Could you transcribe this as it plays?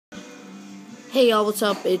Hey y'all, what's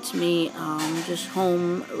up? It's me, just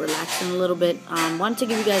home relaxing a little bit. Wanted to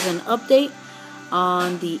give you guys an update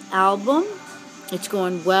on the album. It's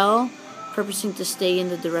going well, purposing to stay in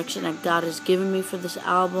the direction that God has given me for this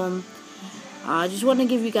album. I just want to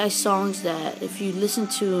give you guys songs that if you listen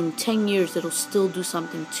to in 10 years, it'll still do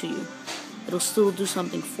something to you. It'll still do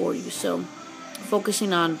something for you. So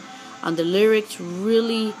focusing on the lyrics,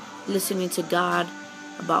 really listening to God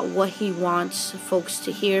about what He wants folks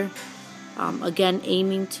to hear. Again,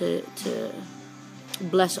 aiming to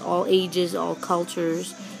bless all ages, all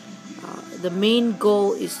cultures. The main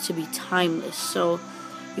goal is to be timeless. So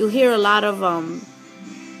you'll hear a lot of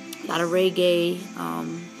reggae,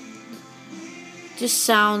 just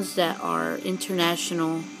sounds that are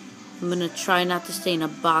international. I'm gonna try not to stay in a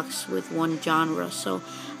box with one genre. So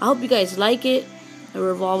I hope you guys like it. It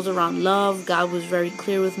revolves around love. God was very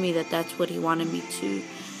clear with me that that's what He wanted me to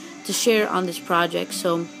share on this project.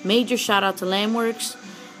 So major shout out to Landworks,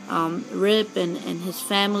 Rip and his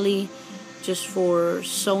family, just for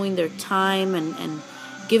sowing their time and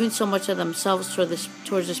giving so much of themselves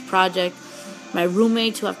towards this project. My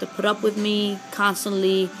roommates who have to put up with me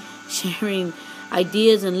constantly sharing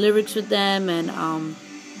ideas and lyrics with them, and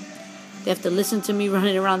they have to listen to me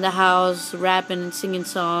running around the house rapping and singing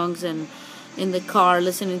songs, and in the car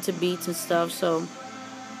listening to beats and stuff. So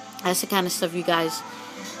that's the kind of stuff you guys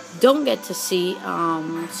don't get to see,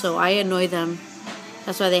 so I annoy them.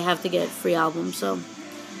 That's why they have to get free albums. So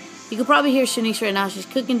you could probably hear Shanice right now. She's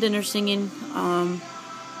cooking dinner, singing,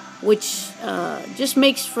 which just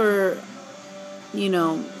makes for,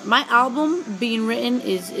 my album being written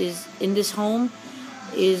is in this home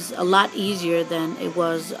is a lot easier than it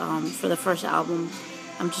was for the first album.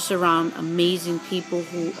 I'm just around amazing people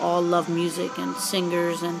who all love music and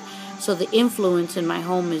singers, and so the influence in my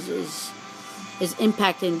home is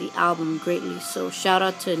impacting the album greatly. So shout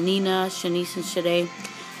out to Nina, Shanice, and Sade.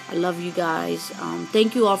 I love you guys.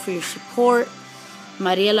 Thank you all for your support.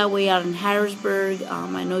 Mariela way out in Harrisburg.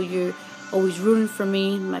 I know you're always rooting for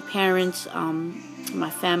me, my parents, my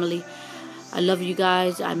family. I love you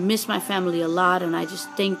guys. I miss my family a lot, and I just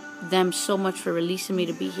thank them so much for releasing me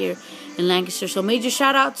to be here in Lancaster. So major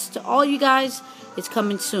shout outs to all you guys. It's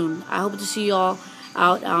coming soon. I hope to see you all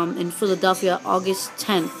out in Philadelphia August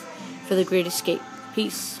 10th. For the Great Escape.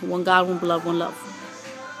 Peace. One God, one blood, one love.